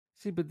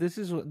See, but this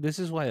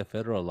is why a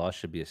federal law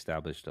should be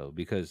established, though,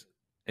 because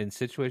in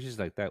situations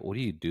like that, what do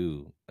you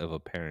do if a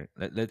parent?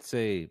 Let's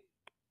say,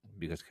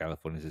 because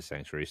California is a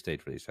sanctuary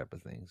state for these type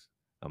of things,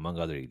 among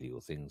other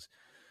illegal things.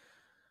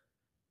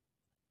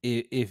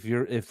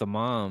 If the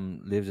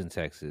mom lives in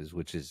Texas,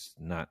 which is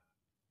not,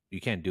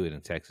 you can't do it in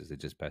Texas. They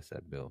just passed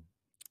that bill.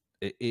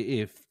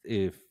 If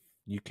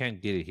you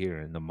can't get it here,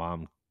 and the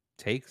mom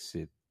takes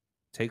it,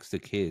 takes the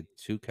kid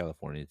to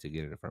California to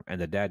get it from,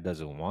 and the dad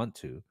doesn't want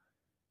to,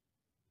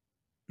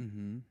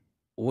 Mm-hmm.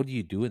 what do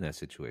you do in that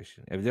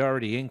situation? If they're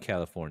already in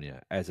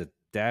California as a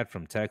dad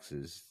from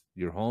Texas,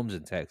 your home's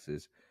in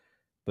Texas,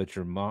 but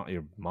your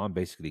mom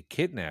basically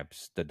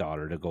kidnaps the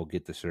daughter to go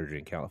get the surgery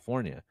in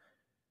California.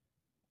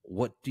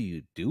 What do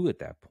you do at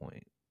that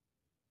point?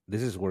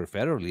 This is where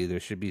federally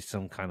there should be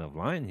some kind of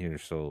line here.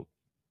 So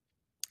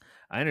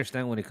I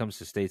understand when it comes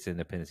to states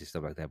independence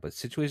stuff like that, but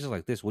situations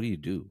like this, what do you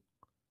do?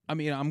 I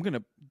mean, I'm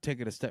gonna take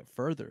it a step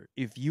further.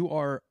 If you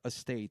are a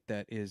state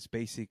that is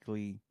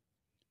basically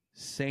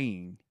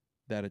saying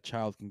that a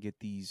child can get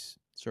these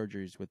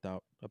surgeries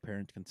without a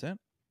parent's consent,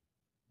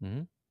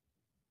 Hmm.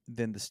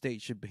 then the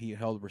state should be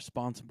held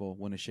responsible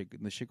when the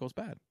shit goes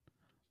bad.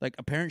 Like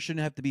a parent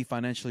shouldn't have to be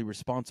financially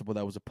responsible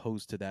that was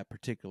opposed to that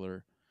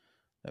particular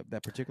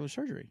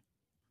surgery.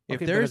 If Okay,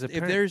 but as there's a if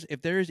parent, there's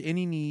if there's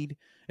any need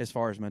as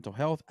far as mental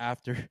health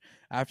after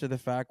after the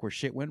fact where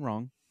shit went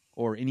wrong,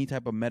 or any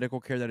type of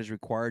medical care that is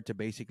required to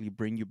basically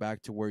bring you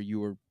back to where you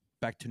were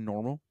back to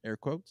normal, air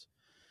quotes,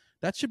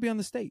 that should be on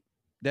the state.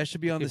 That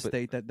should be on okay, the but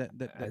state.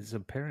 That as a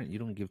parent, you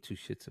don't give two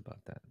shits about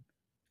that.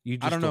 You I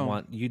just don't don't know.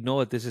 want, you know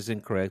that this is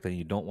incorrect, and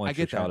you don't I want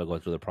your get child that, to go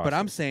through the but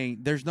I'm process. saying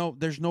there's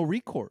no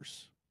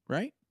recourse,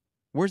 right?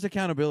 Where's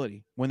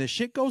accountability when the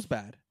shit goes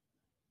bad,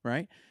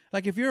 right?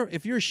 Like if you're a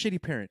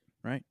shitty parent,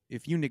 right?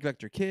 If you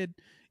neglect your kid,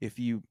 if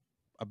you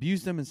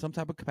abuse them in some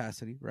type of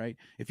capacity, right?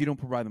 If you don't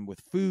provide them with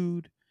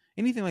food,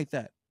 anything like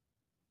that,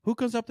 who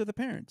comes up to the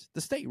parents?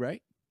 The state,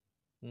 right?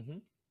 Mm-hmm.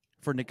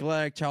 For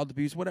neglect, child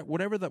abuse,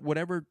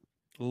 whatever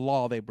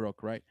law they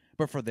broke, right?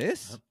 But for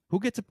this, who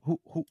gets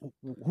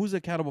who's the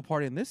accountable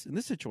party in this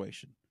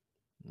situation?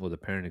 Well, the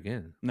parent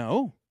again.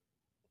 No.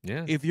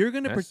 Yeah, has to If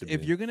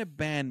be. you're gonna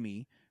ban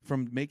me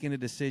from making a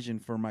decision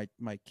for my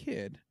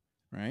kid,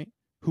 right,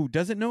 who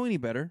doesn't know any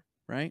better,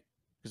 right?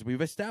 Because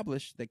we've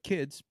established that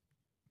kids,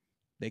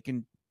 they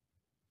can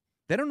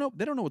they don't know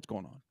what's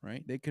going on,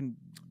 right? They can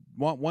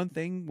want one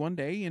thing one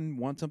day and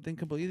want something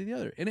completely the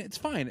other, and it's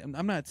fine.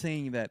 I'm not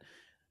saying that.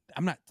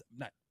 I'm not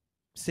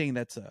saying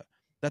that's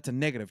a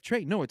negative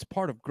trait. No, it's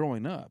part of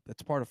growing up.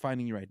 That's part of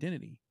finding your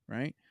identity,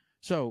 right?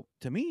 So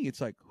to me,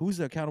 it's like, who's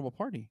the accountable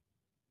party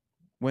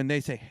when they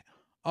say,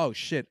 "Oh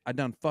shit, I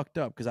done fucked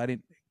up because I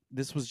didn't.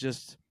 This was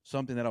just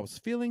something that I was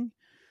feeling,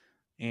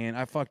 and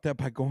I fucked up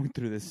by going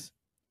through this."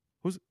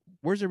 Who's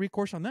Where's the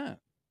recourse on that?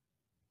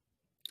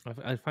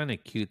 I find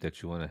it cute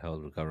that you want to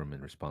hold the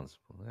government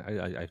responsible.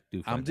 I do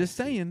I'm find that just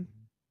cute. saying.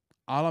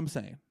 All I'm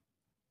saying.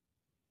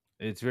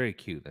 It's very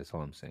cute. That's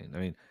all I'm saying. I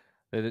mean,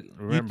 Do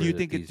remember you that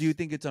think do you these.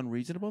 think it's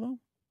unreasonable though?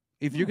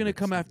 If you're No, gonna it's.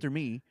 come after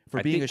me for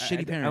I being a think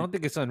shitty I parent, don't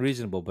think it's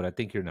unreasonable, but I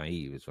think you're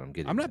naive. Is what I'm I'm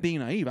getting not at. being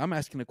naive. I'm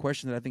asking a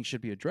question that I think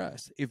should be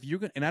addressed. If you're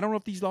gonna, and I don't know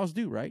if these laws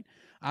do, right?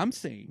 I'm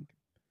saying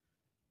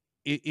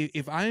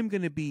if I am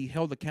going to be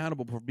held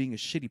accountable for being a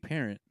shitty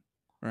parent,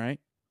 right?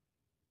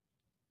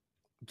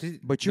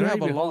 But you They're not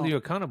have a even holding law. you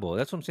accountable.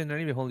 That's what I'm saying. They're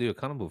not even holding you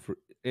accountable for.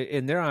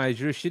 In their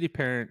eyes, you're a shitty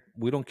parent.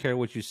 We don't care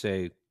what you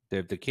say.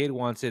 If the kid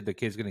wants it, the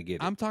kid's gonna get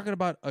it. I'm talking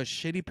about a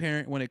shitty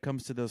parent when it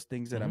comes to those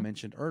things that I Hmm.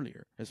 mentioned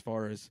earlier, as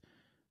far as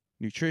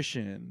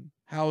nutrition,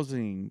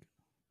 housing,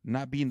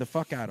 not beating the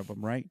fuck out of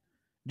them, right?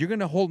 You're going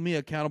to hold me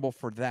accountable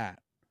for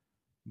that.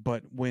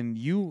 But when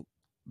you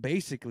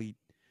basically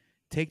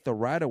take the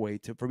right away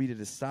to for me to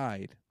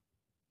decide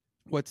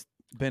what's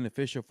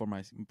beneficial for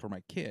my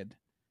kid,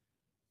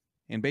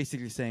 and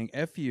basically saying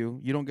 "f you,"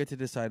 you don't get to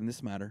decide in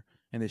this matter,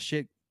 and this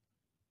shit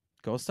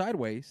goes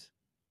sideways.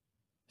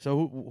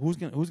 So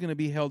who's gonna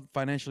be held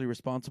financially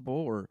responsible,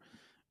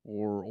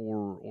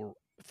 or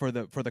for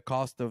the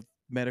cost of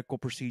medical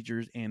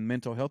procedures and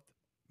mental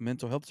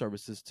health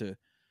services to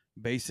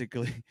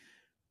basically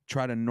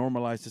try to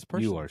normalize this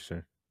You person? are,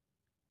 sir.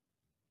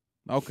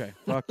 Okay,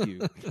 fuck you.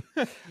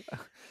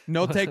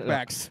 No take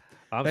backs.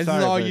 I'm This is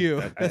sorry, all but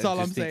you. I That's all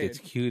I'm just think it's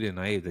saying. cute and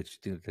naive that you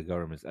think the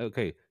government's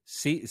okay.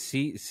 See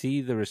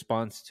the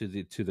response to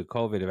the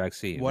COVID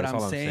vaccine. What That's I'm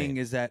all I'm saying. saying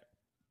is that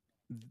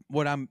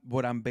what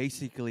I'm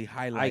basically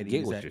I highlighting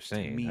get is what that you're to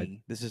saying.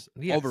 me this is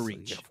Yes, yeah,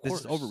 overreach. of This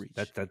is course. overreach.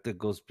 That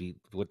goes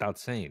without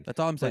saying. That's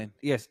all I'm But saying.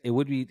 yes, it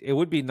would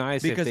be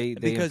nice if they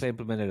Because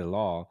implemented a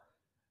law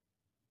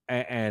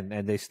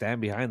and they stand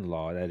behind the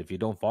law that if you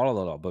don't follow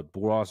the law, but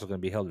we're also going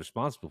to be held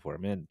responsible for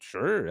it. Man,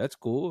 sure, that's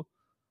cool.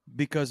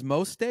 because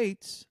most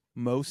states,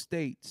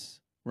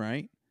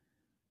 right,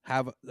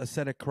 have a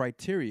set of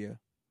criteria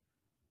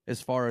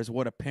as far as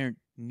what a parent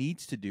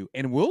needs to do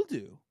and will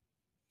do.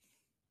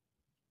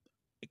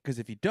 Because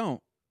if you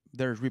don't,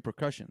 there's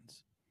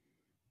repercussions,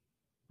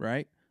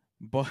 right?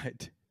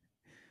 But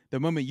The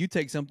moment you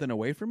take something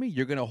away from me,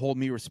 you're going to hold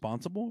me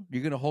responsible.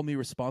 You're going to hold me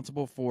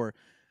responsible for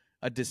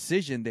a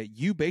decision that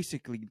you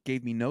basically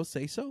gave me no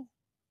say so.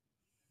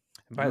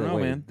 And I by don't the know,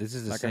 way, man. this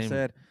is the Like I same.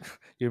 said,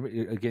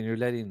 You're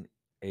letting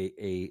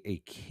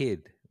a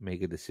kid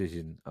make a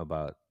decision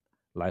about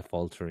life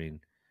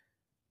altering,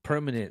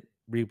 permanent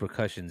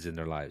repercussions in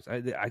their lives.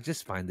 I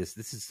just find this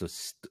is so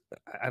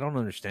I don't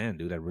understand,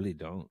 dude. I really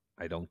don't.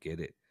 I don't get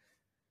it.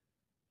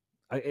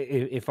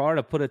 If I were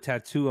to put a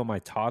tattoo on my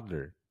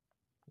toddler,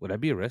 would I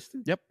be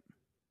arrested? yep,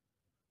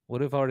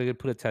 What if I were to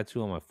put a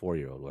tattoo on my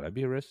 4-year-old? Would I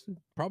be arrested?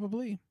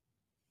 probably.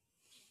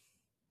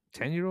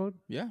 10-year-old?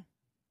 Yeah.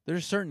 There's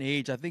a certain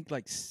age, I think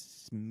like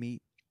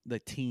meet the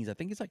teens. I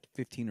think it's like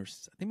 15 or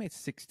I think it's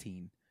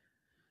 16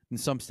 in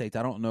some states.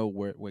 I don't know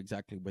where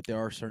exactly, but there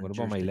are certain What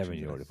about my jurisdictions that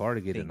 11-year-old? If I were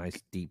to get a think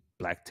nice deep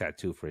black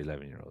tattoo for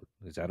 11-year-old,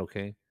 is that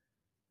okay?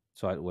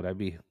 So would I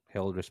be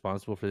held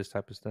responsible for this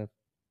type of stuff?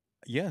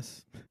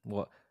 yes.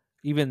 Well,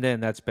 even then,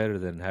 that's better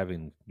than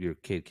having your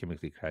kid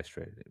chemically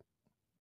castrated.